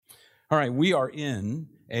All right, we are in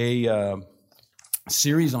a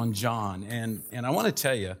series on John, and I want to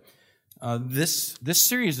tell you, this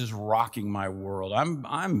series is rocking my world.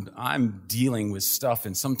 I'm dealing with stuff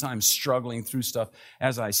and sometimes struggling through stuff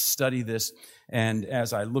as I study this and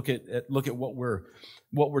as I look at what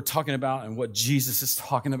we're talking about and what Jesus is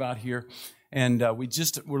talking about here. And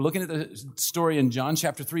we're looking at the story in John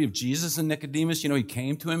chapter 3 of Jesus and Nicodemus. You know, he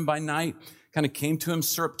came to him by night, kind of came to him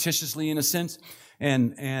surreptitiously in a sense.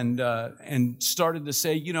 And started to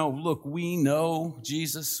say, you know, look, we know,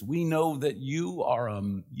 Jesus, we know that you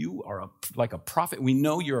are like a prophet. We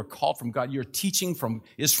know you're a call from God. Your teaching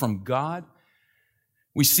is from God.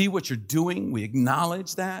 We see what you're doing. We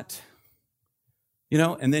acknowledge that, you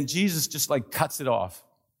know. And then Jesus just like cuts it off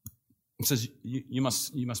and says, you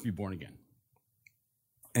must be born again.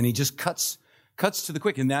 And he just cuts to the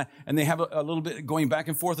quick in that, and they have a little bit going back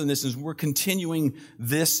and forth on this as we're continuing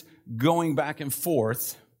this going back and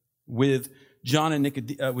forth with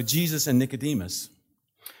with Jesus and Nicodemus.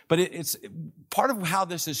 But it's part of how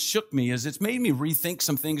this has shook me is it's made me rethink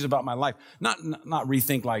some things about my life. Not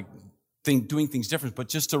rethink like doing things different, but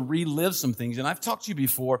just to relive some things. And I've talked to you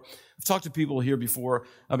before. I've talked to people here before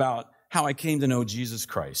about how I came to know Jesus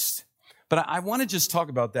Christ. But I want to just talk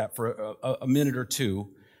about that for a minute or two.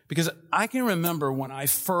 Because I can remember when I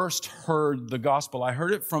first heard the gospel, I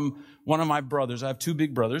heard it from one of my brothers. I have two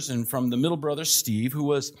big brothers, and from the middle brother, Steve,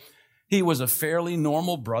 he was a fairly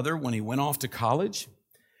normal brother when he went off to college.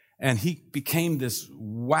 And he became this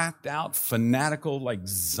whacked out, fanatical, like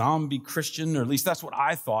zombie Christian, or at least that's what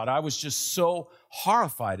I thought. I was just so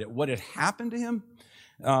horrified at what had happened to him,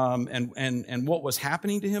 and what was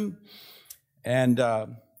happening to him. And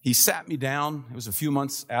he sat me down. It was a few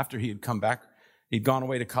months after he had come back. He'd gone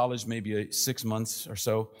away to college maybe 6 months or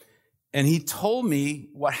so, and he told me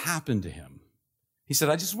what happened to him. He said,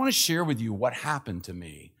 I just want to share with you what happened to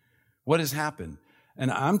me. What has happened?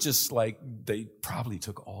 And I'm just like, they probably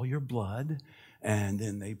took all your blood, and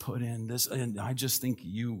then they put in this, and I just think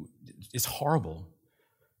it's horrible.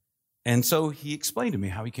 And so he explained to me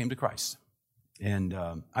how he came to Christ. And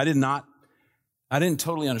I didn't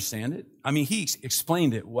totally understand it. I mean, he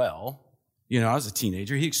explained it well. You know, I was a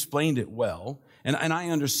teenager. He explained it well. And I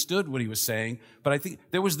understood what he was saying, but I think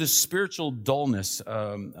there was this spiritual dullness,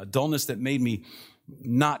 a dullness that made me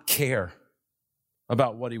not care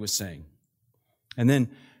about what he was saying. And then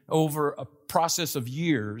over a process of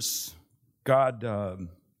years, God,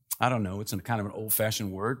 I don't know, it's kind of an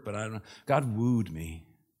old-fashioned word, but I don't know, God wooed me.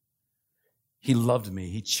 He loved me.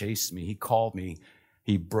 He chased me. He called me.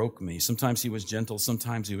 He broke me. Sometimes he was gentle.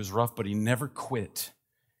 Sometimes he was rough, but he never quit.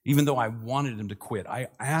 Even though I wanted him to quit, I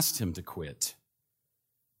asked him to quit.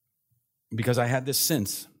 Because I had this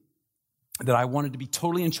sense that I wanted to be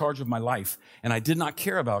totally in charge of my life, and I did not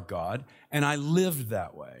care about God, and I lived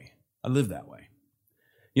that way.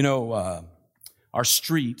 You know, our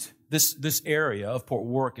street, this area of Port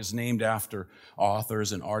Work is named after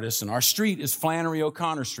authors and artists, and our street is Flannery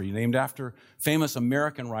O'Connor Street, named after famous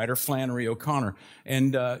American writer Flannery O'Connor.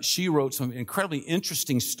 And she wrote some incredibly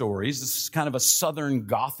interesting stories. This is kind of a Southern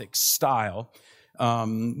Gothic style.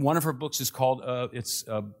 One of her books is called, it's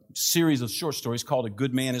a series of short stories called A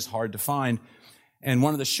Good Man is Hard to Find. And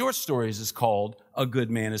one of the short stories is called A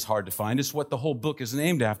Good Man is Hard to Find. It's what the whole book is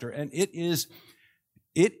named after. And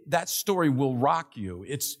that story will rock you.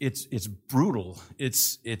 It's brutal.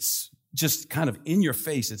 It's just kind of in your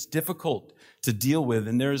face. It's difficult to deal with.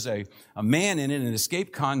 And there's a man in it, an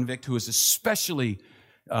escaped convict who is especially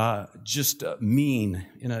just mean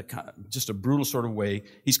in just a brutal sort of way.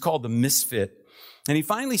 He's called the Misfit. And he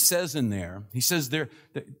finally says in there, he says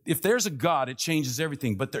if there's a God, it changes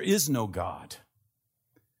everything, but there is no God.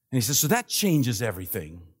 And he says, so that changes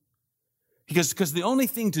everything. Because the only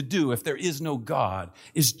thing to do if there is no God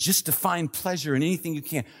is just to find pleasure in anything you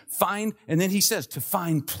can. And then he says, to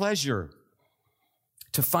find pleasure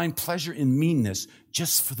in meanness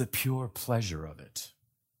just for the pure pleasure of it.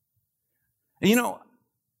 And you know,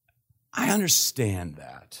 I understand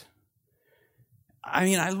that. I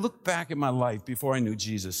mean, I look back at my life before I knew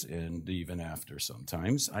Jesus and even after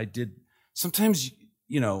sometimes. I did sometimes,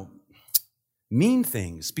 you know, mean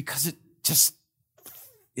things because it just,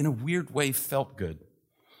 in a weird way, felt good.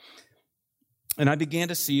 And I began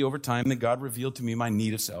to see over time that God revealed to me my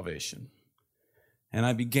need of salvation. And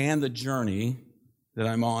I began the journey that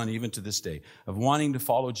I'm on even to this day of wanting to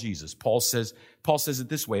follow Jesus. Paul says it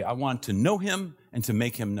this way, I want to know him and to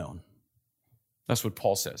make him known. That's what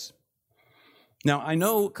Paul says. Now, I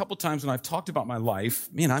know a couple times when I've talked about my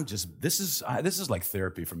life, man, this is like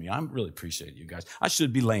therapy for me. I really appreciate you guys. I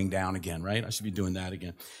should be laying down again, right? I should be doing that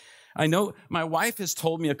again. I know my wife has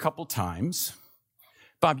told me a couple times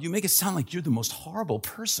Bob, you make it sound like you're the most horrible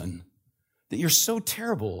person, that you're so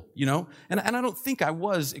terrible, And I don't think I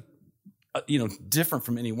was, different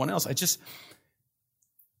from anyone else. I just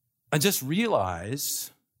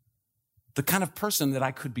realized the kind of person that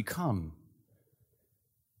I could become,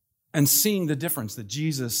 and seeing the difference that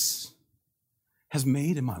Jesus has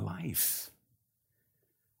made in my life.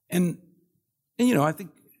 And I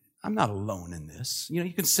think I'm not alone in this.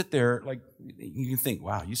 You can sit there, you can think,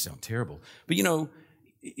 wow, you sound terrible. But,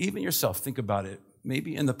 even yourself, think about it.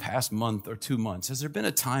 Maybe in the past month or 2 months, has there been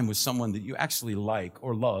a time with someone that you actually like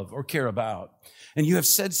or love or care about, and you have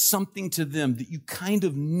said something to them that you kind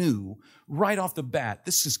of knew right off the bat,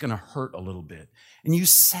 this is going to hurt a little bit, and you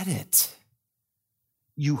said it?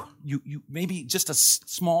 You maybe just a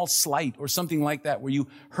small slight or something like that where you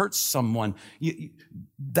hurt someone.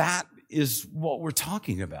 That is what we're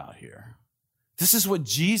talking about here. This is what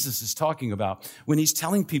Jesus is talking about when he's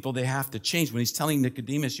telling people they have to change, when he's telling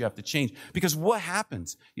Nicodemus you have to change. Because what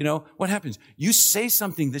happens? What happens? You say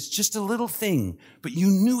something that's just a little thing, but you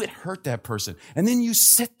knew it hurt that person. And then you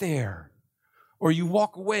sit there, or you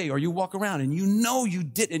walk away, or you walk around, and you know you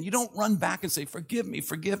did, and you don't run back and say, forgive me,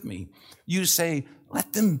 forgive me. You say,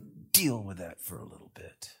 let them deal with that for a little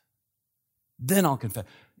bit. Then I'll confess.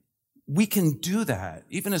 We can do that,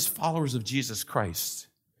 even as followers of Jesus Christ.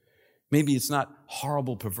 Maybe it's not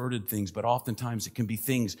horrible, perverted things, but oftentimes it can be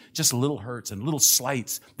things, just little hurts and little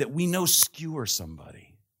slights that we know skewer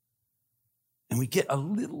somebody. And we get a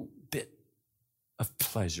little bit of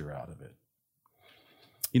pleasure out of it.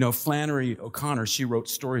 Flannery O'Connor, she wrote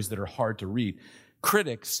stories that are hard to read.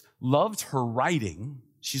 Critics loved her writing.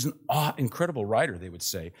 She's an incredible writer, they would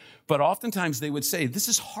say. But oftentimes they would say, this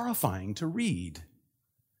is horrifying to read.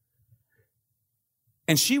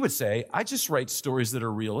 And she would say, I just write stories that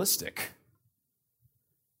are realistic.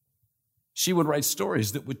 She would write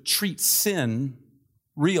stories that would treat sin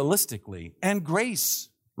realistically and grace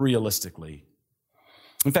realistically.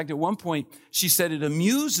 In fact, at one point, she said, it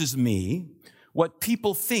amuses me what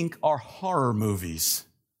people think are horror movies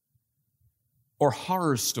or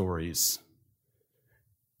horror stories.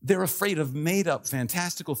 They're afraid of made-up,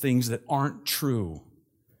 fantastical things that aren't true.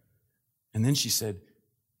 And then she said,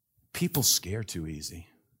 people scare too easy.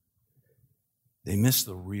 They miss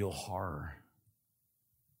the real horror.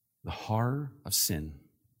 The horror of sin.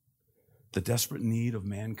 The desperate need of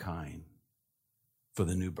mankind for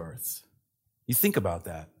the new birth. You think about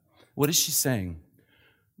that. What is she saying?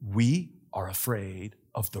 We are afraid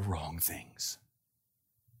of the wrong things.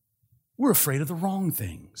 We're afraid of the wrong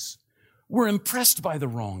things. We're impressed by the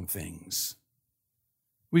wrong things.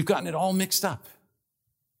 We've gotten it all mixed up.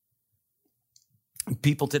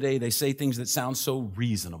 People today, they say things that sound so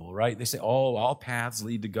reasonable, right? They say, all paths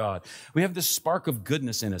lead to God. We have this spark of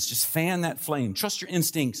goodness in us. Just fan that flame. Trust your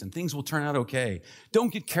instincts and things will turn out okay.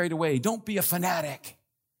 Don't get carried away. Don't be a fanatic.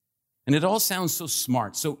 And it all sounds so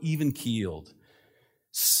smart, so even-keeled.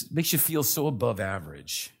 Makes you feel so above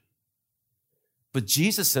average. But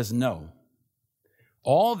Jesus says no.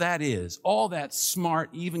 All that smart,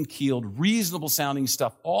 even-keeled, reasonable-sounding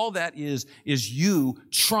stuff, all that is you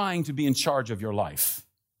trying to be in charge of your life.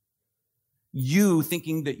 You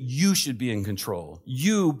thinking that you should be in control.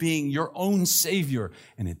 You being your own savior.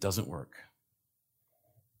 And it doesn't work.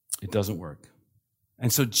 It doesn't work.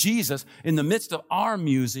 And so Jesus, in the midst of our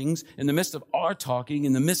musings, in the midst of our talking,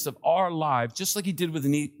 in the midst of our lives, just like he did with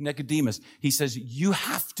Nicodemus, he says, you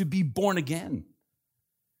have to be born again.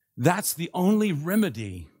 That's the only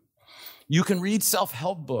remedy. You can read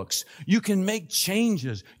self-help books. You can make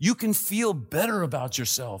changes. You can feel better about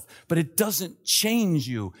yourself, but it doesn't change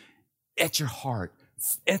you at your heart,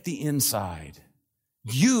 at the inside.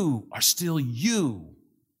 You are still you.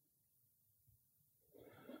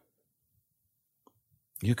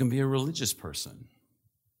 You can be a religious person,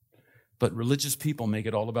 but religious people make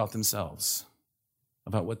it all about themselves,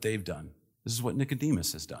 about what they've done. This is what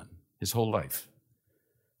Nicodemus has done his whole life.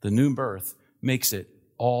 The new birth makes it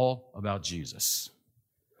all about Jesus.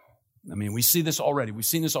 I mean, we see this already. We've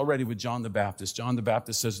seen this already with John the Baptist. John the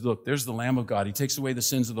Baptist says, look, there's the Lamb of God. He takes away the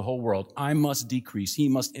sins of the whole world. I must decrease. He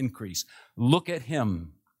must increase. Look at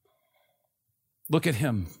him. Look at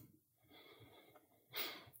him.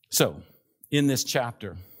 So, in this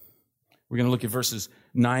chapter, we're going to look at verses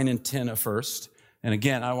 9 and 10 at first. And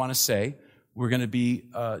again, I want to say, we're going to be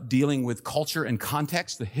dealing with culture and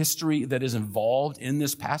context, the history that is involved in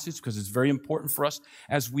this passage, because it's very important for us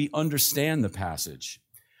as we understand the passage.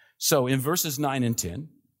 So in verses 9 and 10,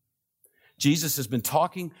 Jesus has been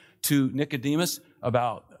talking to Nicodemus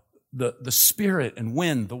about the spirit and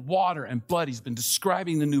wind, the water and blood. He's been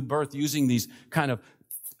describing the new birth using these kind of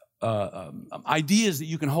ideas that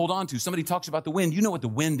you can hold on to. Somebody talks about the wind. You know what the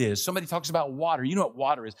wind is. Somebody talks about water. You know what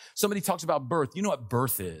water is. Somebody talks about birth. You know what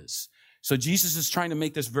birth is. So Jesus is trying to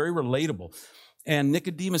make this very relatable. And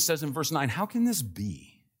Nicodemus says in verse 9, how can this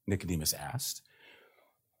be? Nicodemus asked.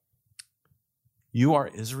 You are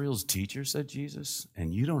Israel's teacher, said Jesus,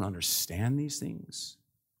 and you don't understand these things?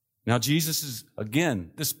 Now, Jesus is,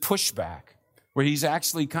 again, this pushback where he's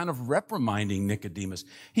actually kind of reprimanding Nicodemus.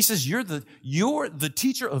 He says, you're the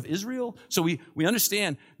teacher of Israel? So we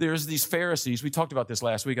understand there's these Pharisees. We talked about this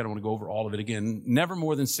last week. I don't want to go over all of it again. Never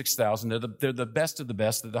more than 6,000. They're the best of the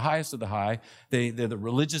best. They're the highest of the high. They're the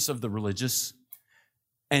religious of the religious.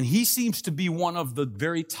 And he seems to be one of the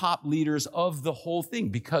very top leaders of the whole thing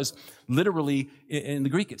because literally in the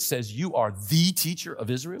Greek it says, you are the teacher of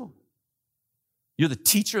Israel. You're the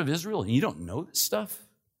teacher of Israel and you don't know this stuff?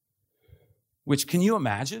 Which, can you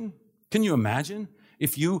imagine? Can you imagine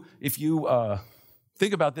if you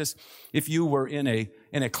think about this, if you were in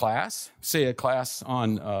a class, say a class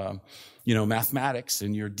on, mathematics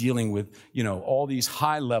and you're dealing with, all these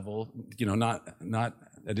high level, not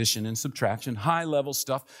addition and subtraction, high level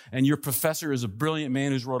stuff. And your professor is a brilliant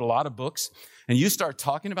man who's wrote a lot of books. And you start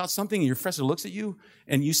talking about something and your professor looks at you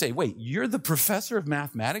and you say, wait, you're the professor of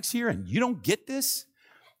mathematics here and you don't get this?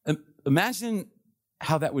 Imagine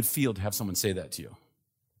how that would feel to have someone say that to you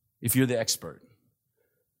if you're the expert.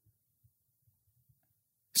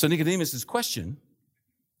 So Nicodemus' question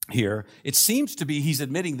here, it seems to be he's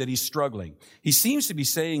admitting that he's struggling. He seems to be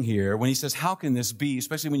saying here, when he says, how can this be,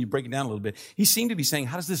 especially when you break it down a little bit, he seemed to be saying,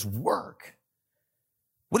 how does this work?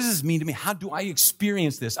 What does this mean to me? How do I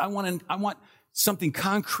experience this? I want something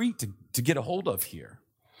concrete to get a hold of here.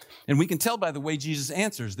 And we can tell by the way Jesus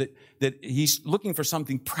answers that he's looking for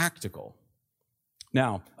something practical.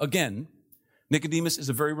 Now, again, Nicodemus is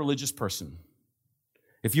a very religious person.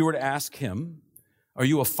 If you were to ask him, are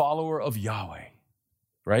you a follower of Yahweh?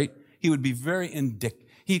 Right? He would be very indignant.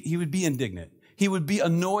 He would be indignant. He would be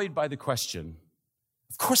annoyed by the question.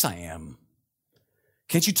 Of course I am.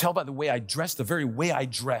 Can't you tell by the way I dress? The very way I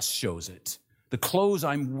dress shows it. The clothes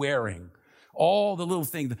I'm wearing, all the little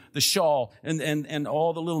things, the shawl and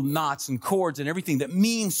all the little knots and cords and everything that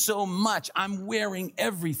means so much. I'm wearing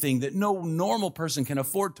everything that no normal person can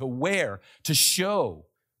afford to wear, to show.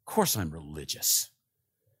 Of course I'm religious.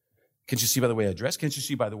 Can't you see by the way I dress? Can't you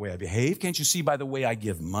see by the way I behave? Can't you see by the way I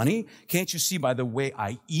give money? Can't you see by the way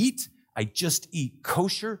I eat? I just eat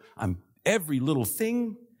kosher. I'm every little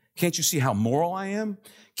thing. Can't you see how moral I am?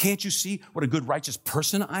 Can't you see what a good, righteous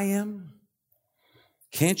person I am?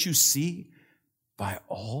 Can't you see by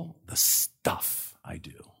all the stuff I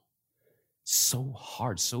do? So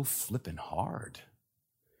hard, so flippin' hard.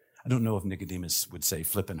 I don't know if Nicodemus would say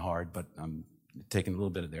flippin' hard, but I'm taking a little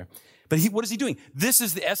bit of there. But what is he doing? This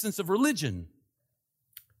is the essence of religion.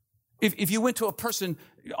 If you went to a person,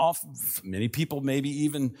 many people maybe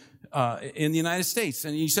even in the United States,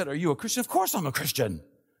 and you said, are you a Christian? Of course I'm a Christian.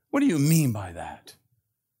 What do you mean by that?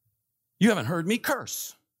 You haven't heard me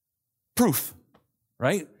curse. Proof,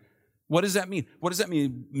 right? What does that mean? What does that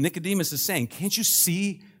mean? Nicodemus is saying, can't you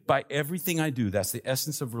see by everything I do? That's the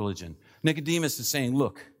essence of religion. Nicodemus is saying,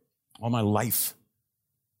 look, all my life,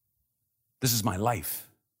 this is my life.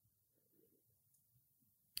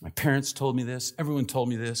 My parents told me this. Everyone told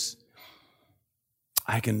me this.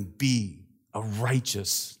 I can be a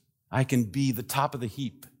righteous. I can be the top of the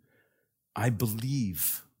heap. I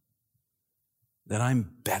believe that I'm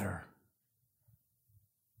better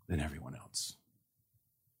than everyone else.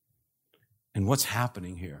 And what's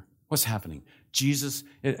happening here? What's happening? Jesus,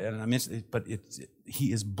 and I mentioned it, but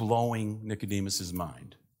he is blowing Nicodemus'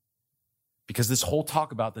 mind. Because this whole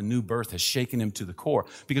talk about the new birth has shaken him to the core.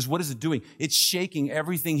 Because what is it doing? It's shaking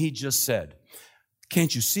everything he just said.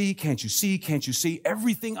 Can't you see? Can't you see? Can't you see?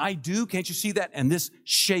 Everything I do, can't you see that? And this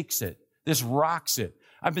shakes it. This rocks it.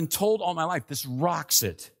 I've been told all my life, this rocks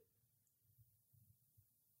it.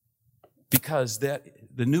 Because the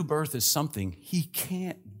new birth is something he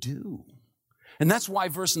can't do. And that's why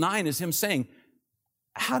verse 9 is him saying,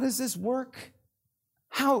 how does this work?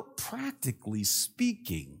 How, practically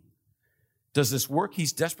speaking, does this work?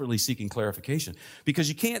 He's desperately seeking clarification because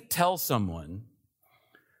you can't tell someone,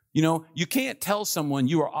 you can't tell someone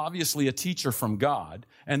you are obviously a teacher from God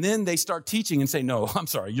and then they start teaching and say, no, I'm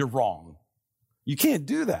sorry, you're wrong. You can't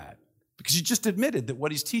do that because you just admitted that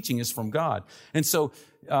what he's teaching is from God. And so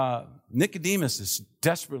Nicodemus is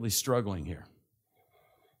desperately struggling here.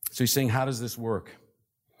 So he's saying, how does this work?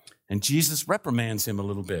 And Jesus reprimands him a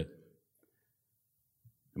little bit.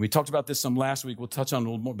 And we talked about this some last week. We'll touch on it a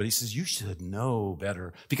little more. But he says, you should know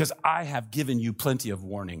better because I have given you plenty of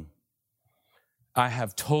warning. I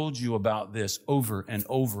have told you about this over and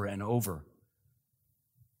over and over.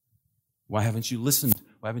 Why haven't you listened?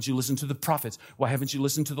 Why haven't you listened to the prophets? Why haven't you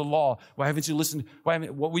listened to the law? Why haven't you listened?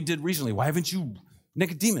 What we did recently? Why haven't you,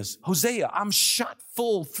 Nicodemus, Hosea? I'm shot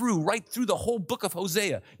full right through the whole book of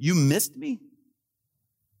Hosea. You missed me?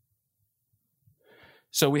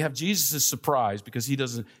 So we have Jesus' surprise because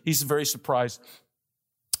he's very surprised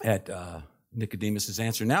at Nicodemus'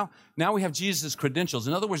 answer. Now we have Jesus' credentials.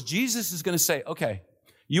 In other words, Jesus is going to say, okay,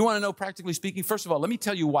 you want to know practically speaking? First of all, let me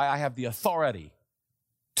tell you why I have the authority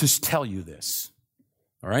to tell you this.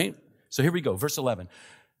 All right? So here we go. Verse 11.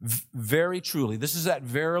 Very truly. This is that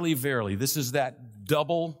verily, verily. This is that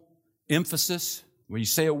double emphasis where you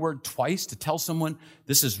say a word twice to tell someone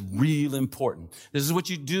this is real important. This is what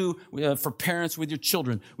you do for parents with your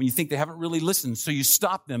children when you think they haven't really listened. So you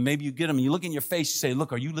stop them. Maybe you get them and you look in your face. You say,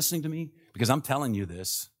 look, are you listening to me? Because I'm telling you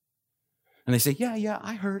this. And they say, yeah,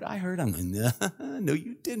 I heard. I'm like, no,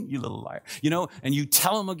 you didn't, you little liar. And you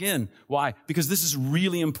tell them again. Why? Because this is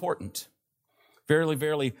really important. Verily,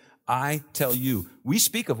 verily, I tell you, we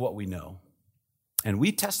speak of what we know, and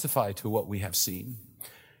we testify to what we have seen.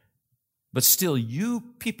 But still, you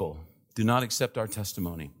people do not accept our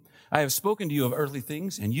testimony. I have spoken to you of earthly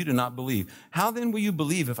things, and you do not believe. How then will you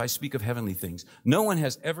believe if I speak of heavenly things? No one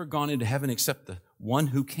has ever gone into heaven except the one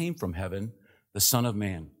who came from heaven, the Son of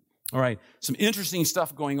Man. All right, some interesting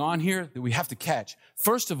stuff going on here that we have to catch.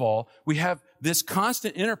 First of all, we have this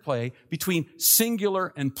constant interplay between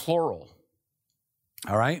singular and plural.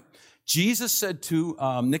 All right? Jesus said to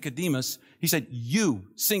Nicodemus, he said, you,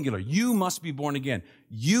 singular, you must be born again.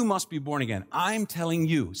 You must be born again. I'm telling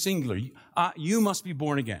you, singular, you must be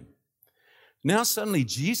born again. Now suddenly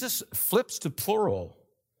Jesus flips to plural.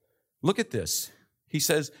 Look at this. He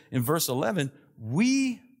says in verse 11,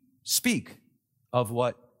 we speak of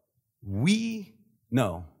what we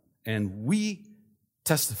know, and we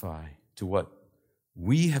testify to what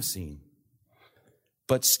we have seen.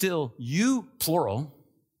 But still, you, plural,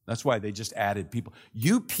 that's why they just added people.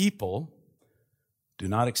 You people do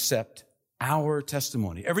not accept our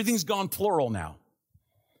testimony. Everything's gone plural now.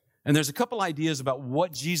 And there's a couple ideas about why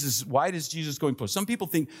does Jesus go in plural? Some people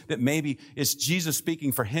think that maybe it's Jesus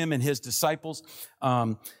speaking for him and his disciples.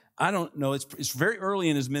 I don't know. It's very early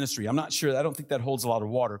in his ministry. I'm not sure. I don't think that holds a lot of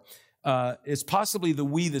water. It's possibly the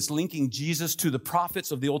we that's linking Jesus to the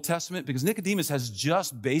prophets of the Old Testament, because Nicodemus has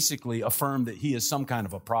just basically affirmed that he is some kind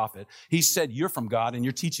of a prophet. He said, you're from God and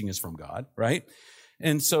your teaching is from God, right?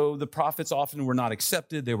 And so the prophets often were not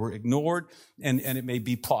accepted. They were ignored. And it may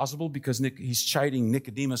be plausible because he's chiding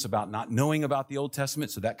Nicodemus about not knowing about the Old Testament.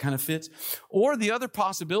 So that kind of fits. Or the other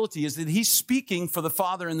possibility is that he's speaking for the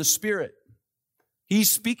Father and the Spirit. He's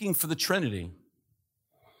speaking for the Trinity.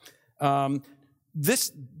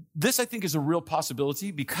 This, I think, is a real possibility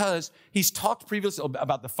because he's talked previously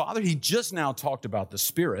about the Father. He just now talked about the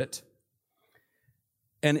Spirit.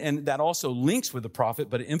 And that also links with the prophet,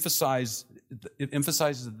 but it emphasizes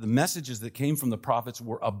the messages that came from the prophets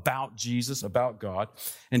were about Jesus, about God.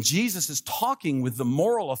 And Jesus is talking with the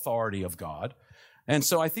moral authority of God. And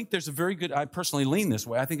so I think there's I personally lean this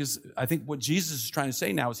way. I think what Jesus is trying to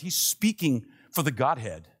say now is he's speaking for the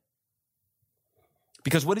Godhead.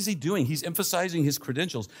 Because what is he doing? He's emphasizing his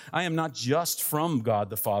credentials. I am not just from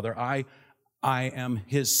God the Father. I am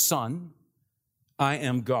his Son. I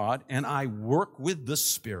am God, and I work with the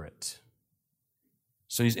Spirit.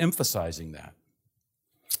 So he's emphasizing that.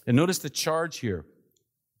 And notice the charge here.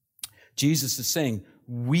 Jesus is saying,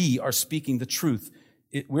 we are speaking the truth.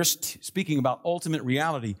 We're speaking about ultimate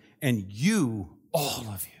reality, and you, all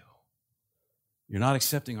of you, you're not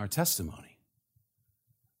accepting our testimony.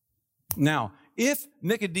 Now, if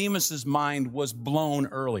Nicodemus's mind was blown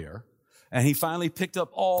earlier, and he finally picked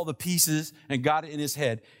up all the pieces and got it in his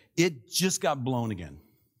head, it just got blown again.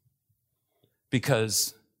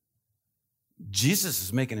 Because Jesus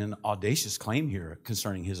is making an audacious claim here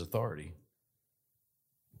concerning his authority.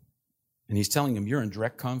 And he's telling him, you're in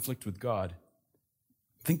direct conflict with God.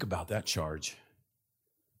 Think about that charge.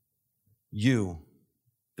 You,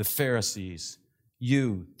 the Pharisees,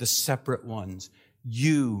 you, the separate ones,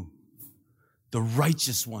 you, the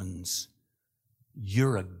righteous ones,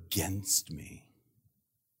 you're against me.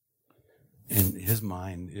 And his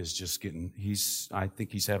mind is just I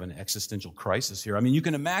think he's having an existential crisis here. I mean, you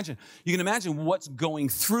can imagine what's going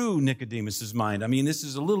through Nicodemus's mind. I mean, this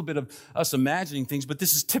is a little bit of us imagining things, but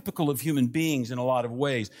this is typical of human beings in a lot of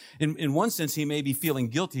ways. In one sense, he may be feeling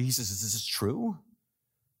guilty. He says, is this true?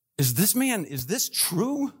 Is this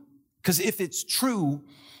true? Because if it's true,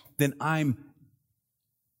 then I'm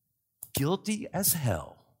guilty as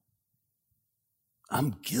hell.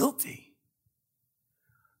 I'm guilty.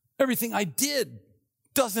 Everything I did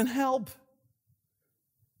doesn't help.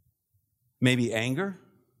 Maybe anger.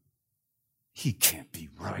 He can't be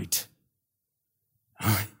right.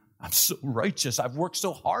 I'm so righteous. I've worked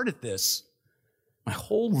so hard at this. My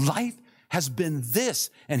whole life has been this,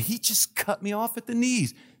 and he just cut me off at the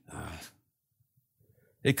knees.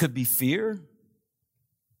 It could be fear.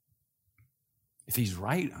 If he's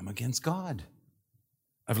right, I'm against God.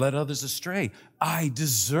 I've led others astray. I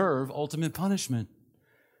deserve ultimate punishment.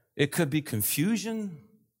 It could be confusion.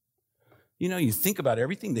 You know, you think about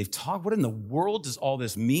everything they've taught. What in the world does all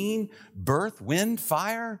this mean? Birth, wind,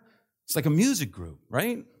 fire? It's like a music group,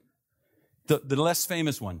 right? The less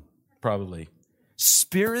famous one, probably.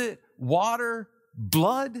 Spirit, water,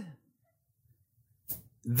 blood.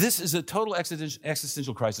 This is a total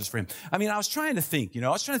existential crisis for him. I mean, I was trying to think,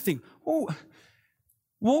 oh,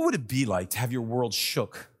 what would it be like to have your world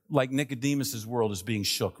shook like Nicodemus's world is being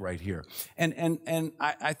shook right here? And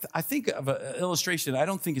I think of an illustration. I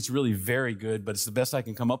don't think it's really very good, but it's the best I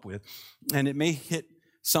can come up with. And it may hit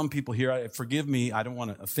some people here. Forgive me. I don't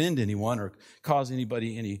want to offend anyone or cause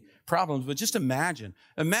anybody any problems, but just imagine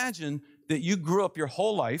that you grew up your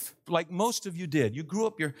whole life, like most of you did. You grew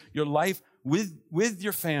up your life with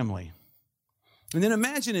your family. And then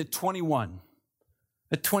imagine at 21,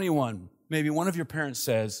 maybe one of your parents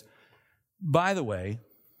says, by the way,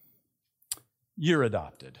 you're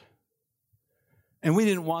adopted. And we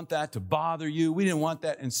didn't want that to bother you. We didn't want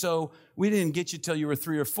that. And so we didn't get you till you were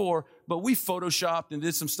 3 or 4, but we photoshopped and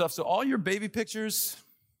did some stuff. So all your baby pictures,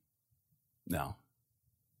 no.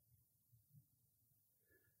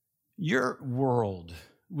 Your world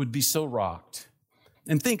would be so rocked.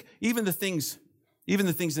 And think, even the things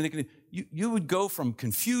that you would go from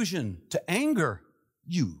confusion to anger.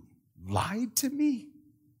 You lied to me?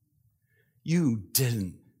 You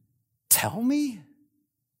didn't tell me?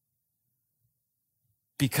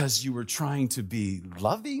 Because you were trying to be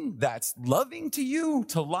loving? That's loving to you,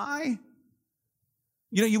 to lie?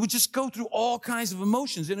 You know, you would just go through all kinds of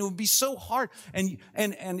emotions, and it would be so hard. And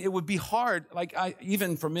it would be hard,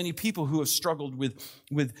 even for many people who have struggled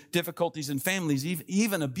with difficulties in families,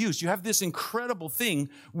 even abuse. You have this incredible thing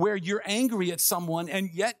where you're angry at someone, and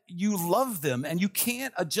yet you love them, and you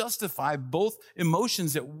can't justify both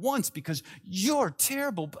emotions at once because you're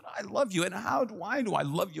terrible, but I love you. And why do I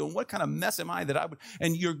love you? And what kind of mess am I that I would?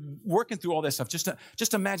 And you're working through all that stuff.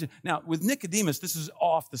 Just imagine. Now, with Nicodemus, this is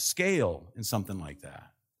off the scale in something like that.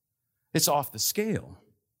 It's off the scale.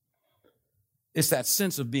 It's that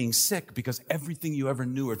sense of being sick because everything you ever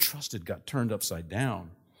knew or trusted got turned upside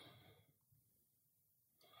down.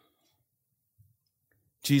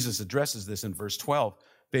 Jesus addresses this in verse 12.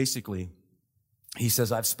 Basically, he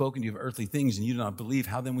says, I've spoken to you of earthly things and you do not believe.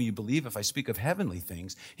 How then will you believe if I speak of heavenly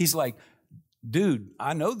things? He's like, dude,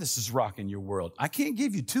 I know this is rocking your world. I can't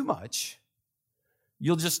give you too much.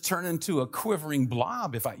 You'll just turn into a quivering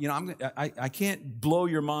blob if I can't blow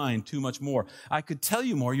your mind too much more. I could tell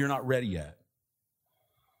you more, you're not ready yet.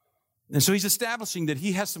 And so he's establishing that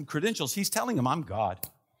he has some credentials. He's telling them, I'm God.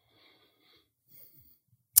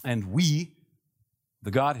 And we, the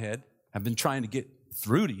Godhead, have been trying to get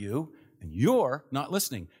through to you, and you're not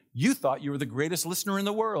listening. You thought you were the greatest listener in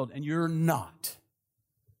the world, and you're not.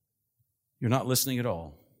 You're not listening at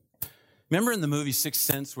all. Remember in the movie Sixth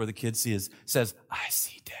Sense where the kid says, I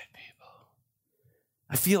see dead people.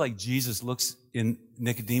 I feel like Jesus looks in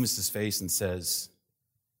Nicodemus' face and says,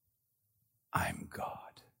 I'm God.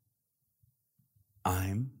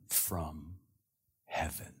 I'm from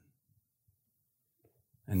heaven.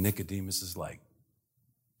 And Nicodemus is like,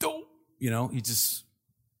 don't.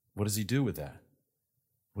 What does he do with that?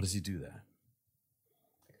 What does he do that?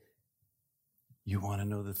 You want to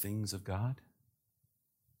know the things of God?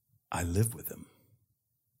 I live with him.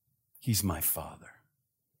 He's my Father.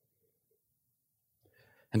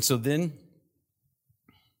 And so then,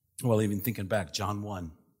 even thinking back, John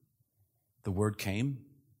 1, the Word came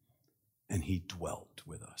and he dwelt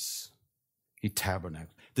with us. He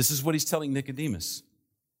tabernacled. This is what he's telling Nicodemus.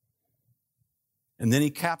 And then he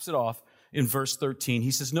caps it off in verse 13.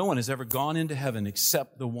 He says, no one has ever gone into heaven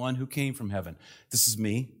except the one who came from heaven. This is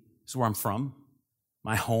me. This is where I'm from.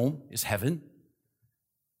 My home is heaven.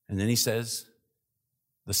 And then he says,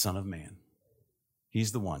 the Son of Man.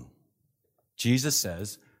 He's the one. Jesus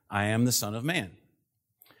says, I am the Son of Man.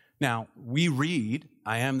 Now, we read,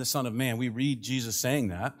 I am the Son of Man. We read Jesus saying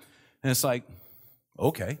that, and it's like,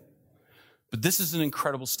 okay. But this is an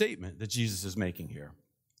incredible statement that Jesus is making here.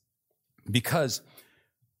 Because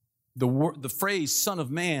the phrase Son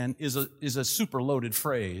of Man is a super loaded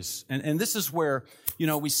phrase. And this is where,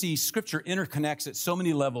 we see Scripture interconnects at so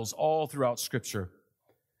many levels all throughout Scripture.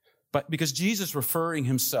 But because Jesus referring to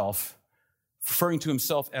himself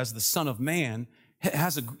as the Son of Man,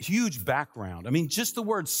 has a huge background. I mean, just the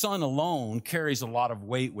word son alone carries a lot of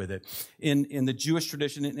weight with it. In the Jewish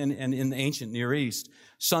tradition and in the ancient Near East,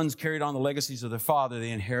 sons carried on the legacies of their father.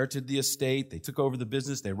 They inherited the estate. They took over the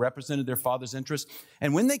business. They represented their father's interests.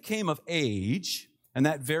 And when they came of age, and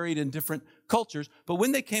that varied in different cultures, but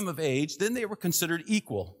when they came of age, then they were considered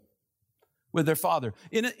equal with their father.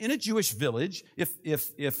 In a Jewish village,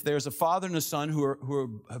 if there's a father and a son who are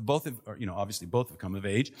both, obviously both have come of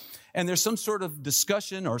age, and there's some sort of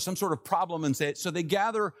discussion or some sort of problem, and so they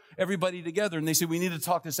gather everybody together and they say, we need to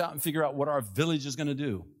talk this out and figure out what our village is going to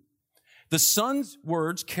do. The son's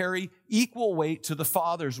words carry equal weight to the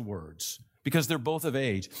father's words because they're both of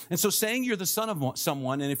age. And so saying you're the son of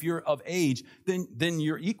someone, and if you're of age, then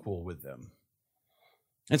you're equal with them.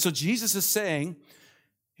 And so Jesus is saying,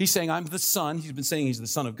 he's saying, I'm the Son. He's been saying he's the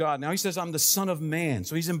Son of God. Now he says, I'm the Son of Man.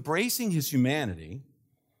 So he's embracing his humanity,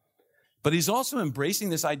 but he's also embracing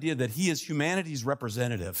this idea that he is humanity's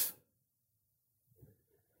representative.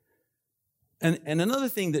 And another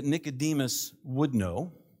thing that Nicodemus would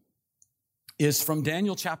know is from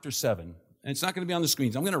Daniel chapter 7. And it's not going to be on the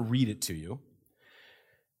screens. I'm going to read it to you.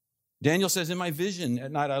 Daniel says, in my vision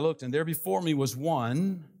at night I looked, and there before me was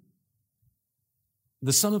one,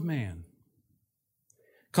 the Son of Man,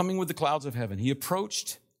 coming with the clouds of heaven. He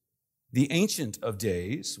approached the Ancient of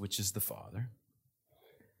Days, which is the Father,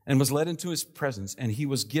 and was led into his presence, and he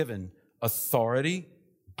was given authority,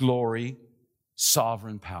 glory,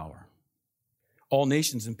 sovereign power. All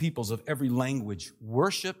nations and peoples of every language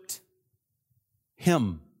worshiped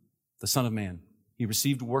him, the Son of Man. He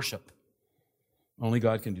received worship. Only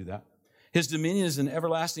God can do that. His dominion is an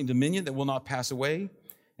everlasting dominion that will not pass away,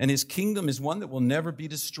 and his kingdom is one that will never be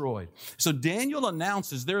destroyed. So Daniel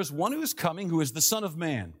announces there is one who is coming who is the Son of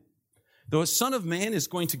Man. The Son of Man is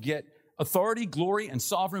going to get authority, glory, and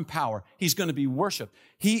sovereign power. He's going to be worshiped.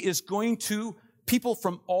 People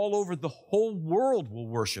from all over the whole world will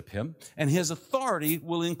worship him, and his authority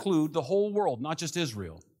will include the whole world, not just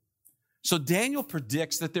Israel. So Daniel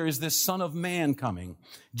predicts that there is this Son of Man coming.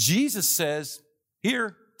 Jesus says,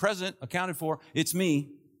 here, present, accounted for, it's me.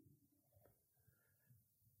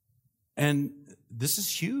 And this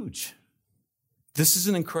is huge. This is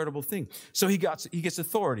an incredible thing. So he gets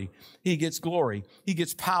authority. He gets glory. He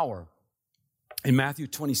gets power. In Matthew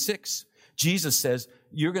 26, Jesus says,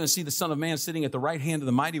 you're going to see the Son of Man sitting at the right hand of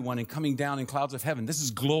the Mighty One and coming down in clouds of heaven. This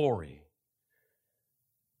is glory.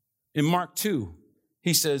 In Mark 2,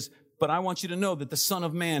 he says, but I want you to know that the Son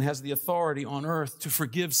of Man has the authority on earth to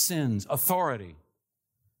forgive sins. Authority.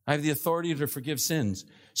 I have the authority to forgive sins.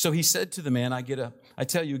 So he said to the man, I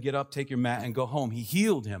tell you, get up, take your mat, and go home. He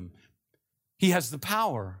healed him. He has the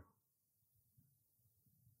power.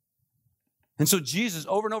 And so Jesus,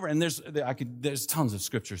 over and over, and there's tons of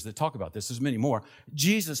scriptures that talk about this. There's many more.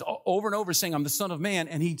 Jesus, over and over, saying, I'm the Son of Man,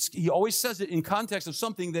 and he always says it in context of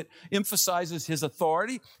something that emphasizes his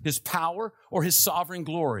authority, his power, or his sovereign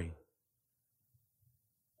glory.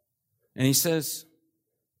 And he says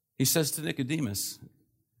to Nicodemus,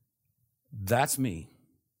 that's me.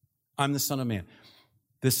 I'm the Son of Man.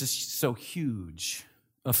 This is so huge.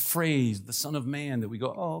 A phrase, the Son of Man, that we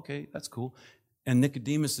go, oh, okay, that's cool. And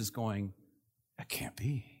Nicodemus is going, that can't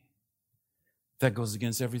be. That goes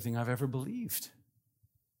against everything I've ever believed.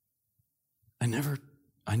 I never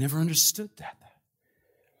understood that.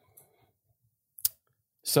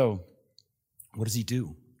 So, what does he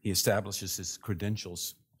do? He establishes his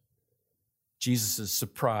credentials. Jesus is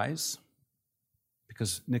surprised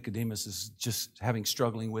because Nicodemus is just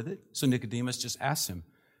struggling with it. So Nicodemus just asks him,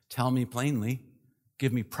 tell me plainly,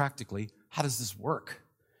 give me practically, how does this work?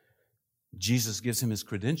 Jesus gives him his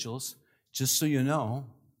credentials. Just so you know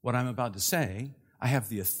what I'm about to say, I have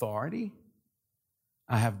the authority,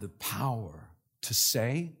 I have the power to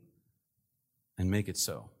say and make it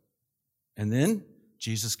so. And then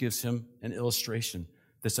Jesus gives him an illustration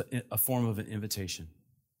that's a form of an invitation.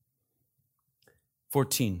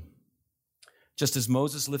 14. Just as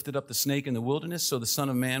Moses lifted up the snake in the wilderness, so the Son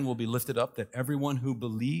of Man will be lifted up, that everyone who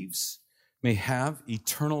believes may have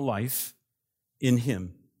eternal life in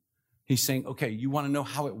him. He's saying, okay, you want to know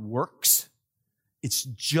how it works? It's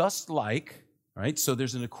just like, right? So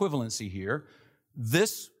there's an equivalency here.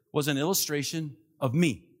 This was an illustration of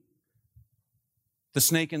me, the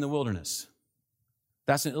snake in the wilderness.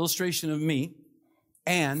 That's an illustration of me.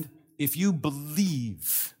 And if you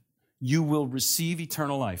believe, you will receive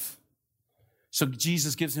eternal life. So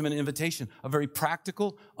Jesus gives him an invitation, a very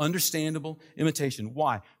practical, understandable invitation.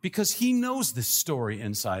 Why? Because he knows this story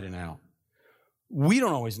inside and out. We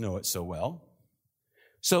don't always know it so well.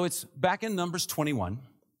 So it's back in Numbers 21.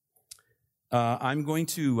 I'm going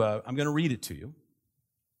to read it to you.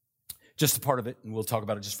 Just a part of it, and we'll talk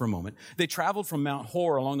about it just for a moment. They traveled from Mount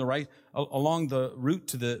Hor along the route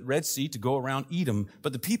to the Red Sea to go around Edom,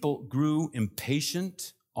 but the people grew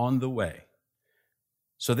impatient on the way.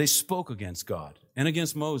 So they spoke against God and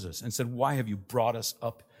against Moses and said, "Why have you brought us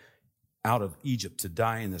up out of Egypt to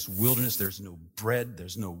die in this wilderness? There's no bread,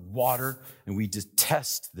 there's no water, and we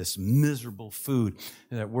detest this miserable food."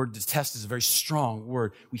 And that word detest is a very strong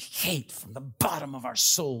word. We hate from the bottom of our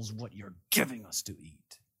souls what you're giving us to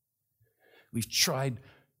eat. We've tried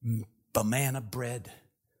banana bread.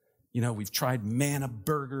 We've tried manna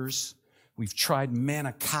burgers. We've tried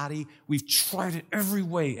manicotti. We've tried it every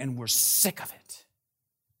way, and we're sick of it.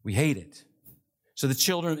 We hate it. So the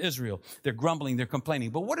children of Israel, they're grumbling, they're complaining.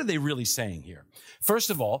 But what are they really saying here? First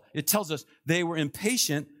of all, it tells us they were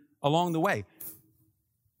impatient along the way.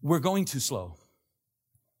 We're going too slow.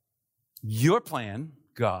 Your plan,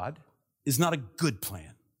 God, is not a good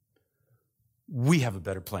plan. We have a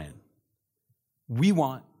better plan. We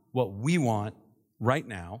want what we want right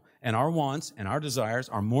now, and our wants and our desires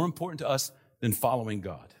are more important to us than following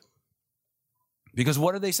God. Because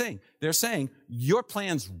what are they saying? They're saying, your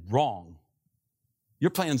plan's wrong. Your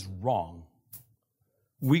plan's wrong.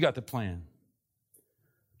 We got the plan.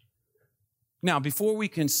 Now, before we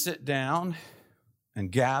can sit down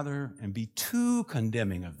and gather and be too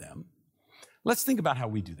condemning of them, let's think about how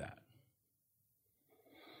we do that.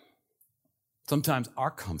 Sometimes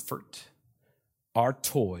our comfort, our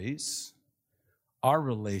toys, our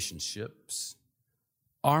relationships,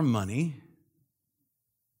 our money,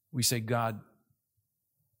 we say, "God,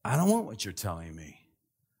 I don't want what you're telling me.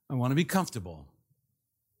 I want to be comfortable.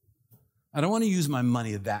 I don't want to use my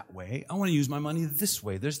money that way. I want to use my money this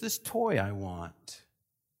way. There's this toy I want."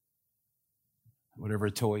 Whatever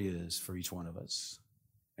a toy is for each one of us.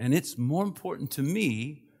 And it's more important to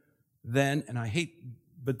me than, and I hate,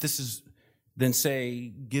 but this is, than say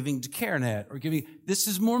giving to CareNet or giving. This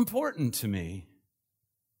is more important to me.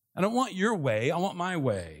 I don't want your way. I want my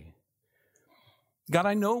way. God,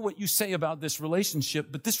 I know what you say about this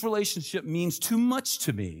relationship, but this relationship means too much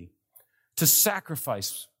to me to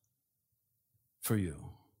sacrifice for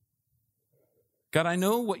you. God, I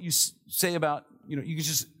know what you say about, we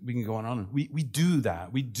can go on. We do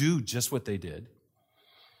that. We do just what they did.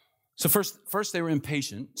 So first they were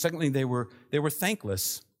impatient. Secondly, they were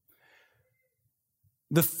thankless.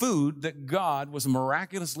 The food that God was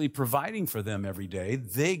miraculously providing for them every day,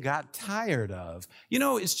 they got tired of.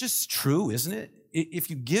 It's just true, isn't it? If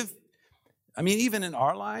you give, even in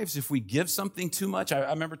our lives, if we give something too much, I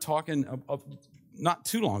remember talking not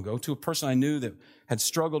too long ago to a person I knew that had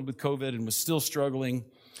struggled with COVID and was still struggling.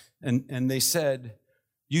 And they said,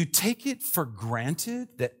 you take it for granted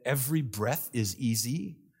that every breath is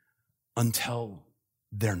easy until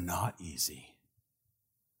they're not easy.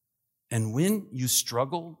 And when you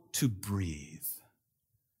struggle to breathe,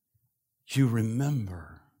 you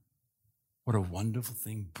remember what a wonderful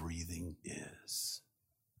thing breathing is.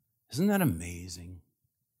 Isn't that amazing?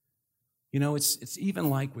 It's even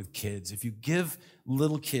like with kids. If you give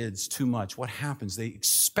little kids too much, what happens? They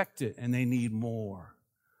expect it and they need more,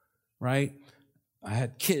 right? I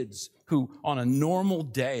had kids who, on a normal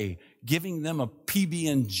day, giving them a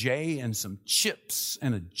PB&J and some chips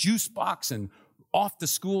and a juice box and off to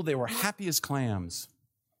school, they were happy as clams,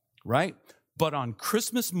 right? But on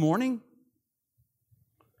Christmas morning,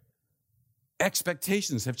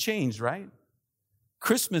 expectations have changed, right?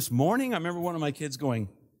 Christmas morning, I remember one of my kids going,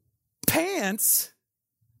 "Pants?"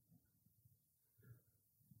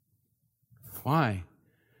 Why?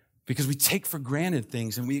 Because we take for granted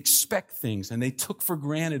things and we expect things, and they took for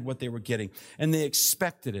granted what they were getting, and they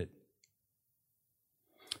expected it.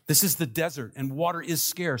 This is the desert, and water is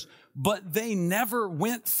scarce, but they never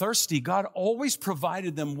went thirsty. God always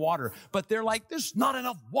provided them water, but they're like, there's not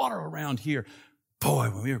enough water around here. Boy,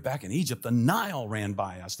 when we were back in Egypt, the Nile ran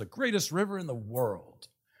by us, the greatest river in the world.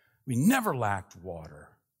 We never lacked water.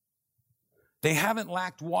 They haven't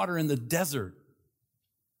lacked water in the desert,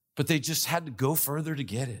 but they just had to go further to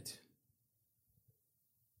get it.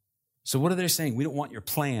 So what are they saying? We don't want your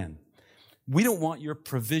plan. We don't want your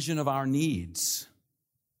provision of our needs.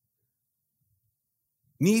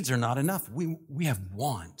 Needs are not enough. We have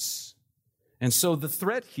wants. And so the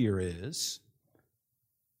threat here is,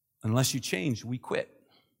 unless you change, we quit.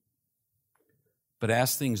 But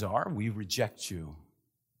as things are, we reject you.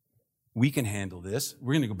 We can handle this.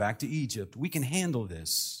 We're going to go back to Egypt. We can handle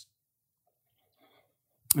this.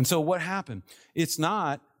 And so what happened? It's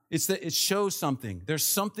that it shows something. There's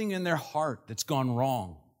something in their heart that's gone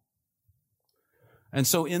wrong. And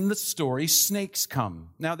so in the story, snakes come.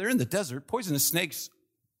 Now, they're in the desert. Poisonous snakes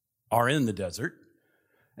are in the desert.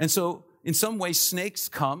 And so in some way, snakes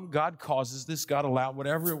come. God causes this. God allowed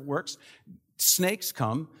whatever it works. Snakes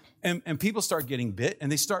come, and people start getting bit,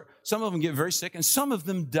 and some of them get very sick, and some of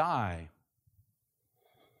them die.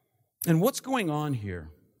 And what's going on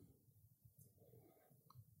here?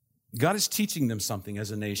 God is teaching them something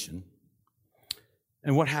as a nation.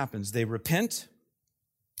 And what happens? They repent,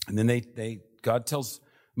 and then God tells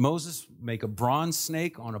Moses, make a bronze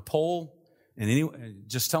snake on a pole, and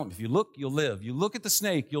just tell them, if you look, you'll live. You look at the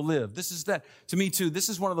snake, you'll live. This is that. To me, too, this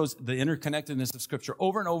is one of those, the interconnectedness of Scripture.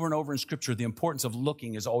 Over and over and over in Scripture, the importance of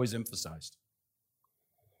looking is always emphasized.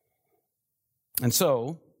 And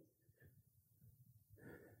so,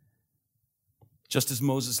 just as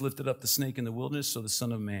Moses lifted up the snake in the wilderness, so the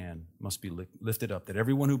Son of Man must be lifted up, that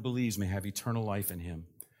everyone who believes may have eternal life in him.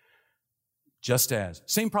 Just as.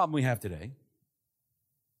 Same problem we have today.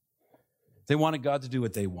 They wanted God to do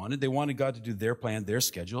what they wanted. They wanted God to do their plan, their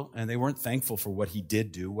schedule, and they weren't thankful for what he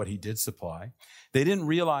did do, what he did supply. They didn't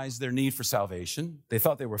realize their need for salvation. They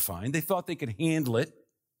thought they were fine. They thought they could handle it.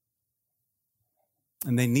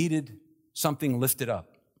 And they needed something lifted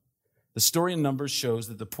up. The story in Numbers shows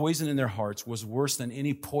that the poison in their hearts was worse than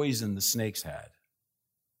any poison the snakes had.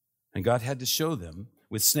 And God had to show them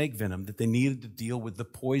with snake venom that they needed to deal with the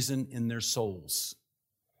poison in their souls.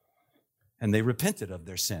 And they repented of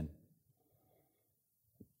their sin.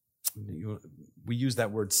 We use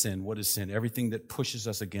that word sin. What is sin? Everything that pushes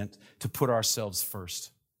us against to put ourselves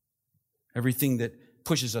first. Everything that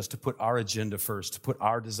pushes us to put our agenda first, to put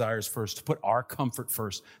our desires first, to put our comfort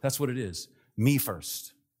first. That's what it is. Me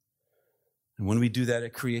first. And when we do that,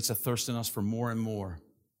 it creates a thirst in us for more and more.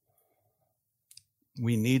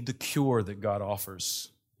 We need the cure that God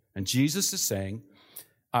offers. And Jesus is saying,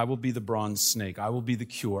 I will be the bronze snake. I will be the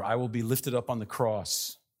cure. I will be lifted up on the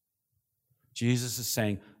cross. Jesus is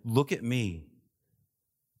saying, look at me.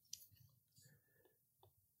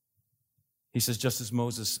 He says, just as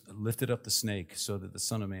Moses lifted up the snake so that the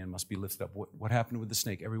Son of Man must be lifted up. What happened with the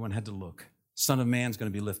snake? Everyone had to look. Son of Man's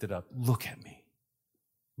going to be lifted up. Look at me.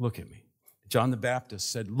 Look at me. John the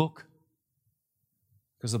Baptist said, look.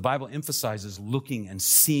 Because the Bible emphasizes looking and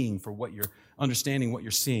seeing for what you're understanding, what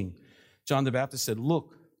you're seeing. John the Baptist said,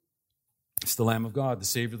 look. It's the Lamb of God, the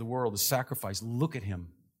Savior of the world, the sacrifice. Look at him.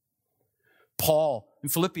 Paul, in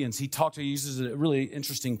Philippians, he uses a really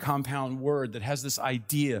interesting compound word that has this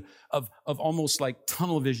idea of almost like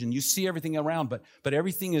tunnel vision. You see everything around, but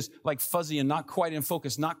everything is like fuzzy and not quite in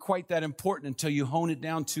focus, not quite that important until you hone it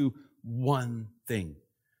down to one thing.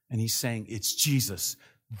 And he's saying, it's Jesus.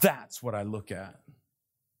 That's what I look at.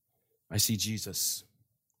 I see Jesus.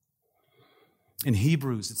 In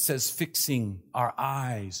Hebrews, it says, fixing our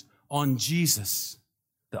eyes on Jesus,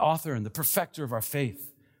 the author and the perfecter of our faith.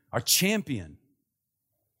 Our champion.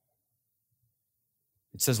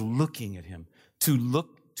 It says looking at him. To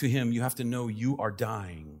look to him, you have to know you are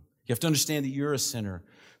dying. You have to understand that you're a sinner.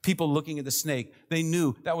 People looking at the snake, they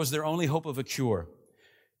knew that was their only hope of a cure.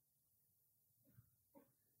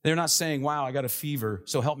 They're not saying, wow, I got a fever,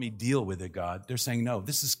 so help me deal with it, God. They're saying, no,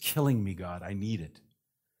 this is killing me, God. I need it.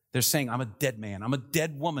 They're saying, I'm a dead man. I'm a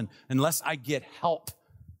dead woman unless I get help.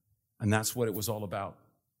 And that's what it was all about.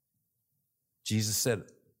 Jesus said,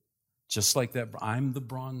 just like that, I'm the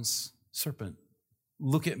bronze serpent.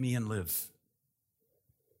 Look at me and live.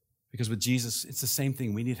 Because with Jesus, it's the same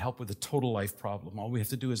thing. We need help with a total life problem. All we have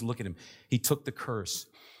to do is look at him. He took the curse.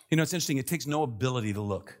 You know, it's interesting. It takes no ability to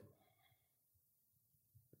look.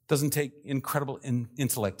 It doesn't take incredible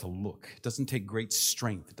intellect to look. It doesn't take great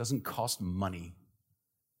strength. It doesn't cost money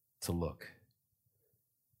to look.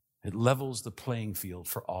 It levels the playing field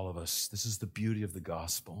for all of us. This is the beauty of the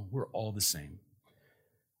gospel. We're all the same.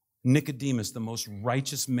 Nicodemus, the most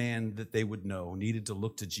righteous man that they would know, needed to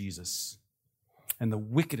look to Jesus. And the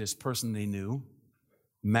wickedest person they knew,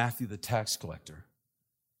 Matthew the tax collector,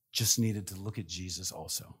 just needed to look at Jesus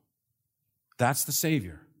also. That's the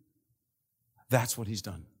Savior. That's what he's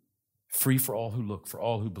done. Free for all who look, for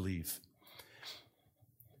all who believe.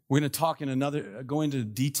 We're going to talk go into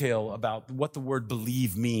detail about what the word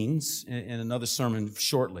believe means in another sermon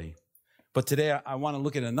shortly. But today I want to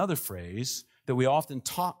look at another phrase that we often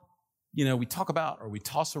we talk about or we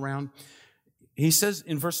toss around. He says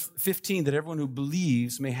in verse 15 that everyone who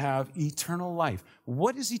believes may have eternal life.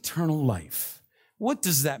 What is eternal life? What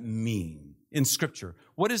does that mean in Scripture?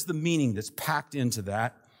 What is the meaning that's packed into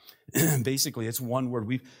that? Basically, it's one word.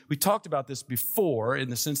 We talked about this before in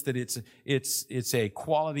the sense that it's a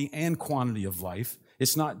quality and quantity of life.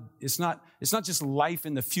 It's not just life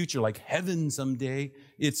in the future like heaven someday.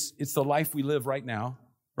 It's the life we live right now,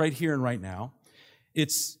 right here and right now.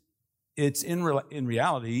 It's in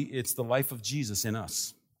reality, it's the life of Jesus in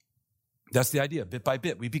us. That's the idea. Bit by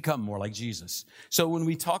bit, we become more like Jesus. So when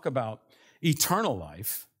we talk about eternal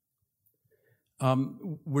life,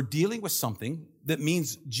 we're dealing with something that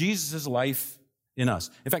means Jesus' life in us.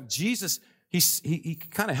 In fact, Jesus, he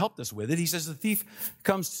kind of helped us with it. He says, the thief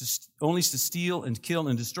comes only to steal and kill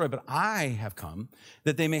and destroy, but I have come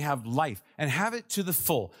that they may have life and have it to the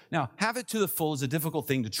full. Now, have it to the full is a difficult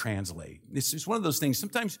thing to translate. It's one of those things.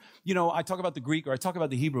 Sometimes, I talk about the Greek or I talk about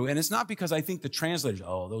the Hebrew, and it's not because I think the translators,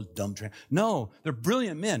 those dumb No, they're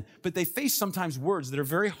brilliant men, but they face sometimes words that are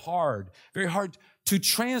very hard to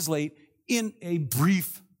translate in a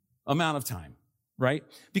brief amount of time. Right?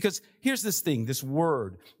 Because here's this thing, this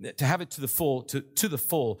word, to have it to the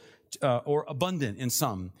full, or abundant in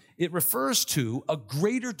some. It refers to a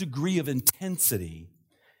greater degree of intensity.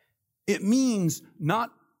 It means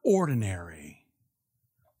not ordinary.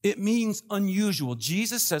 It means unusual.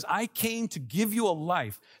 Jesus says, I came to give you a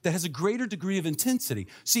life that has a greater degree of intensity.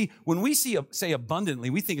 See, when we say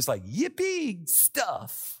abundantly, we think it's like, yippee,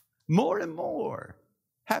 stuff, more and more.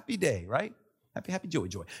 Happy day, right? Happy, joy.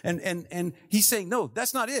 And he's saying, no,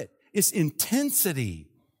 that's not it. It's intensity,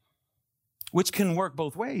 which can work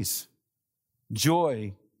both ways.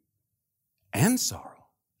 Joy and sorrow.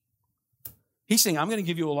 He's saying, I'm going to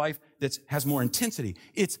give you a life that has more intensity.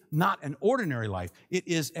 It's not an ordinary life. It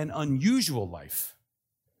is an unusual life.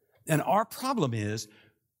 And our problem is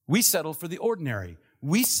we settle for the ordinary.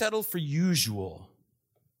 We settle for usual.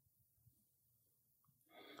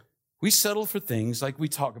 We settle for things like we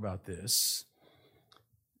talk about this.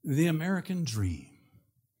 The American dream,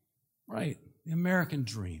 right? The American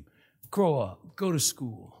dream. Grow up, go to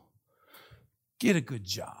school, get a good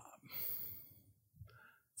job,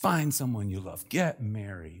 find someone you love, get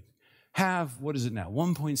married, have,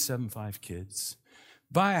 1.75 kids,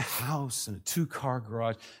 buy a house and a 2-car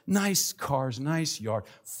garage, nice cars, nice yard,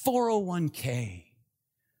 401k,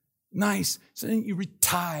 nice. So then you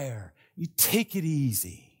retire, you take it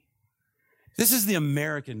easy. This is the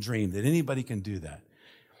American dream, that anybody can do that.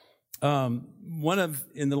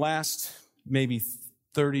 In the last maybe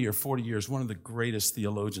 30 or 40 years, one of the greatest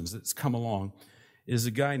theologians that's come along is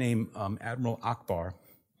a guy named Admiral Akbar.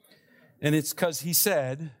 And it's because he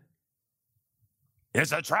said,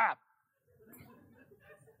 it's a trap.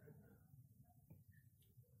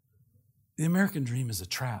 The American dream is a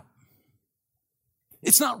trap.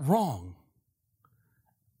 It's not wrong.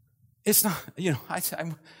 It's not,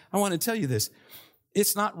 I want to tell you this.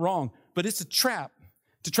 It's not wrong, but it's a trap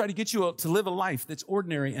to try to get you to live a life that's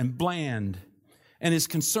ordinary and bland and is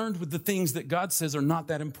concerned with the things that God says are not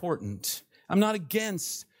that important. I'm not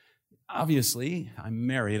against, obviously, I'm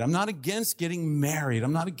married. I'm not against getting married.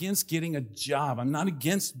 I'm not against getting a job. I'm not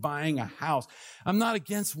against buying a house. I'm not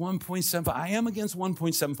against 1.75. I am against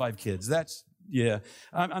 1.75 kids. I'm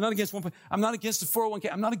not against I'm not against the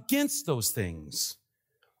 401k. I'm not against those things.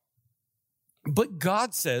 But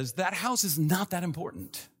God says that house is not that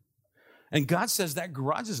important. And God says that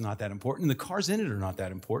garage is not that important, and the cars in it are not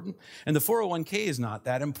that important, and the 401k is not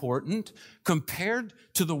that important compared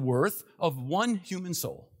to the worth of one human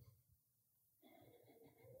soul.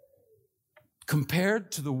 Compared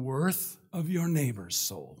to the worth of your neighbor's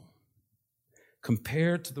soul.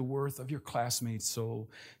 Compared to the worth of your classmate's soul.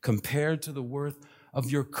 Compared to the worth of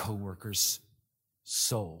your coworker's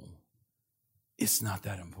soul. It's not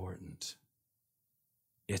that important.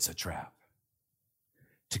 It's a trap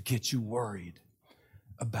to get you worried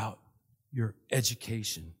about your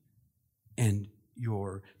education and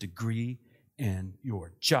your degree and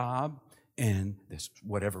your job and this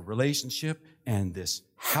whatever relationship and this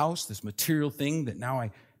house, this material thing that now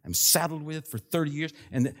I am saddled with for 30 years.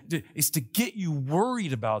 And it's to get you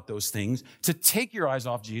worried about those things, to take your eyes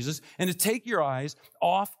off Jesus and to take your eyes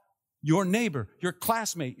off your neighbor, your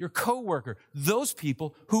classmate, your coworker, those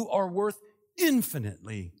people who are worth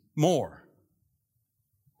infinitely more.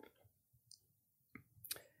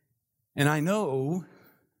 And I know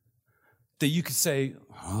that you could say,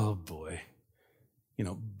 oh boy,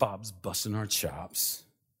 Bob's busting our chops.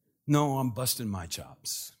 No, I'm busting my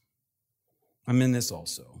chops. I'm in this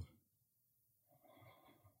also.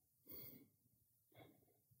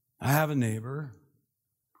 I have a neighbor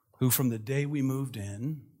who from the day we moved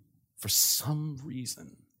in, for some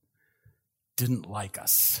reason, didn't like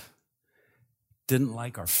us, didn't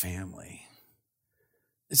like our family.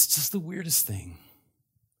 It's just the weirdest thing.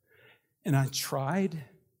 And I tried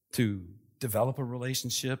to develop a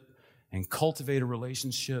relationship and cultivate a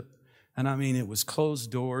relationship. And it was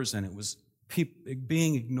closed doors and it was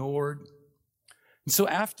being ignored. And so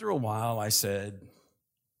after a while, I said,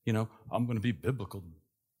 I'm going to be biblical,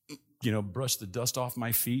 brush the dust off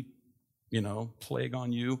my feet, plague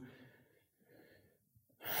on you.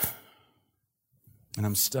 And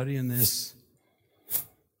I'm studying this.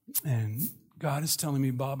 And God is telling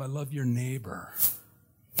me, Bob, I love your neighbor,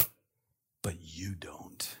 but you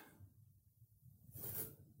don't.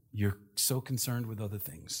 You're so concerned with other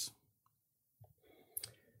things.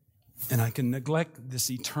 And I can neglect this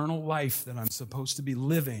eternal life that I'm supposed to be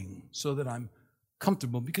living so that I'm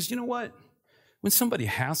comfortable. Because you know what? When somebody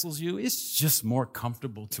hassles you, it's just more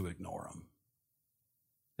comfortable to ignore them.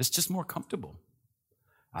 It's just more comfortable.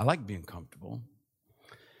 I like being comfortable.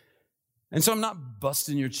 And so I'm not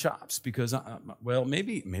busting your chops because, well,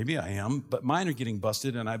 maybe I am, but mine are getting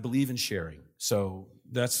busted and I believe in sharing. So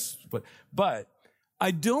that's what, but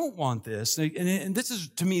I don't want this, and this is,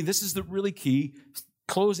 to me, this is the really key,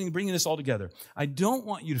 closing, bringing this all together. I don't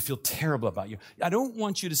want you to feel terrible about you. I don't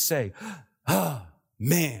want you to say,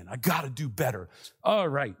 man, I got to do better. All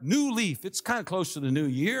right, new leaf. It's kind of close to the new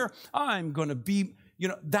year. I'm going to be,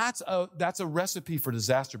 that's a recipe for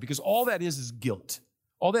disaster because all that is guilt.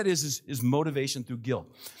 All that is motivation through guilt.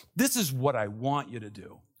 This is what I want you to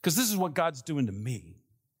do because this is what God's doing to me.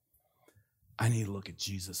 I need to look at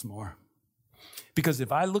Jesus more. Because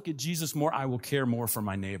if I look at Jesus more, I will care more for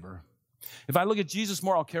my neighbor. If I look at Jesus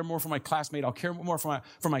more, I'll care more for my classmate. I'll care more for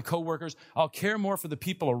my coworkers. I'll care more for the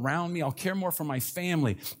people around me. I'll care more for my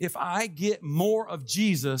family. If I get more of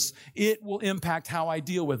Jesus, it will impact how I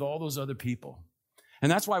deal with all those other people.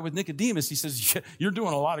 And that's why with Nicodemus, he says, you're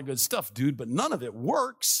doing a lot of good stuff, dude, but none of it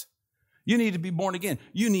works. You need to be born again.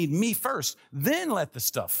 You need me first. Then let the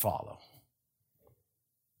stuff follow.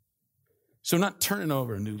 So not turning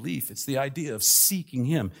over a new leaf. It's the idea of seeking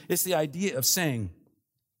him. It's the idea of saying,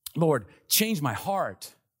 Lord, change my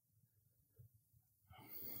heart.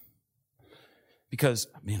 Because,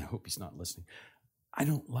 I hope he's not listening. I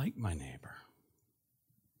don't like my neighbor.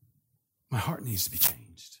 My heart needs to be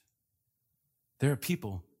changed. There are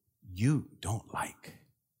people you don't like.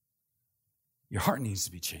 Your heart needs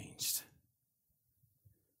to be changed.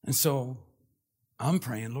 And so I'm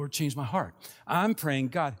praying, Lord, change my heart. I'm praying,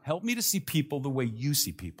 God, help me to see people the way you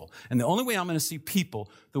see people. And the only way I'm going to see people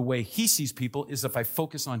the way he sees people is if I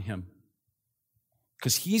focus on him.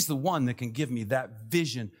 Because he's the one that can give me that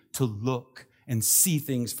vision to look and see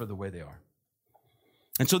things for the way they are.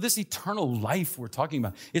 And so this eternal life we're talking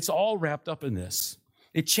about, it's all wrapped up in this.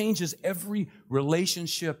 It changes every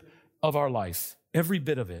relationship of our life, every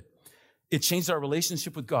bit of it. It changes our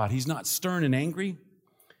relationship with God. He's not stern and angry.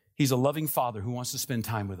 He's a loving father who wants to spend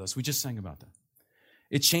time with us. We just sang about that.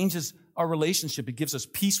 It changes our relationship. It gives us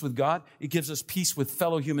peace with God. It gives us peace with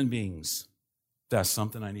fellow human beings. That's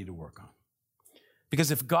something I need to work on.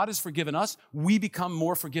 Because if God has forgiven us, we become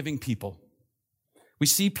more forgiving people. We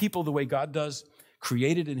see people the way God does,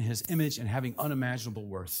 created in his image and having unimaginable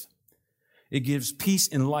worth. It gives peace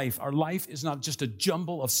in life. Our life is not just a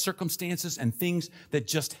jumble of circumstances and things that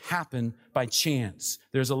just happen by chance.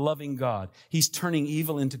 There's a loving God. He's turning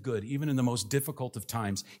evil into good, even in the most difficult of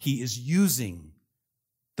times. He is using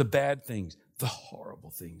the bad things, the horrible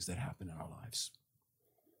things that happen in our lives.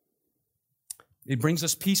 It brings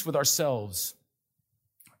us peace with ourselves.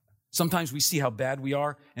 Sometimes we see how bad we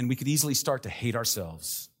are, and we could easily start to hate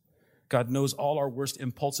ourselves. God knows all our worst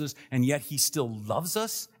impulses, and yet he still loves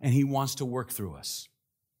us, and he wants to work through us.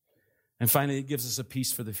 And finally, it gives us a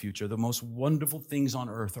peace for the future. The most wonderful things on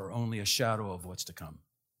earth are only a shadow of what's to come,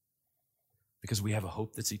 because we have a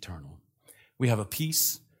hope that's eternal. We have a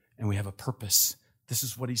peace, and we have a purpose. This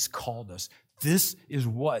is what he's called us. This is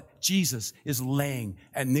what Jesus is laying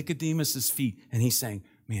at Nicodemus' feet, and he's saying,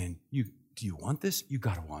 man, do you want this? You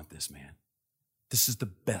got to want this, man. This is the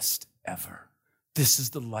best ever. This is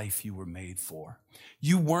the life you were made for.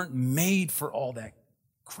 You weren't made for all that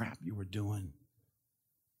crap you were doing.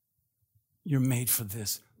 You're made for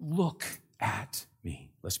this. Look at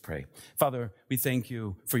me. Let's pray. Father, we thank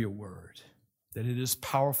you for your word, that it is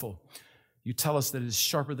powerful. You tell us that it is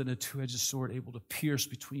sharper than a two-edged sword, able to pierce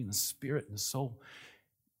between the spirit and the soul.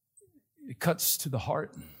 It cuts to the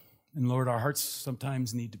heart. And Lord, our hearts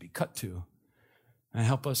sometimes need to be cut to. And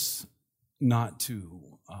help us not to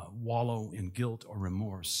wallow in guilt or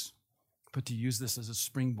remorse, but to use this as a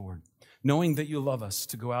springboard, knowing that you love us,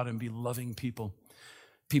 to go out and be loving people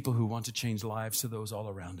who want to change lives to those all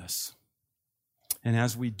around us. And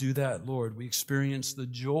as we do that, Lord, we experience the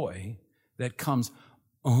joy that comes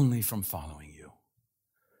only from following you.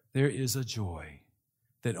 There is a joy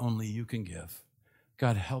that only you can give.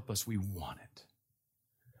 God, help us. We want it.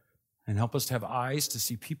 And help us to have eyes to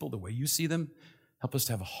see people the way you see them. Help us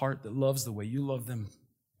to have a heart that loves the way you love them.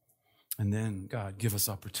 And then, God, give us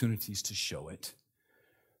opportunities to show it.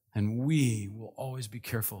 And we will always be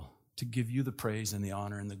careful to give you the praise and the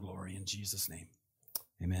honor and the glory in Jesus' name.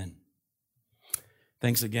 Amen.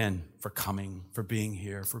 Thanks again for coming, for being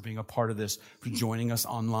here, for being a part of this, for joining us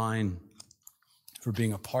online, for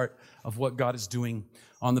being a part of what God is doing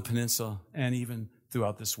on the peninsula and even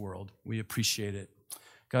throughout this world. We appreciate it.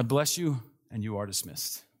 God bless you, and you are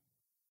dismissed.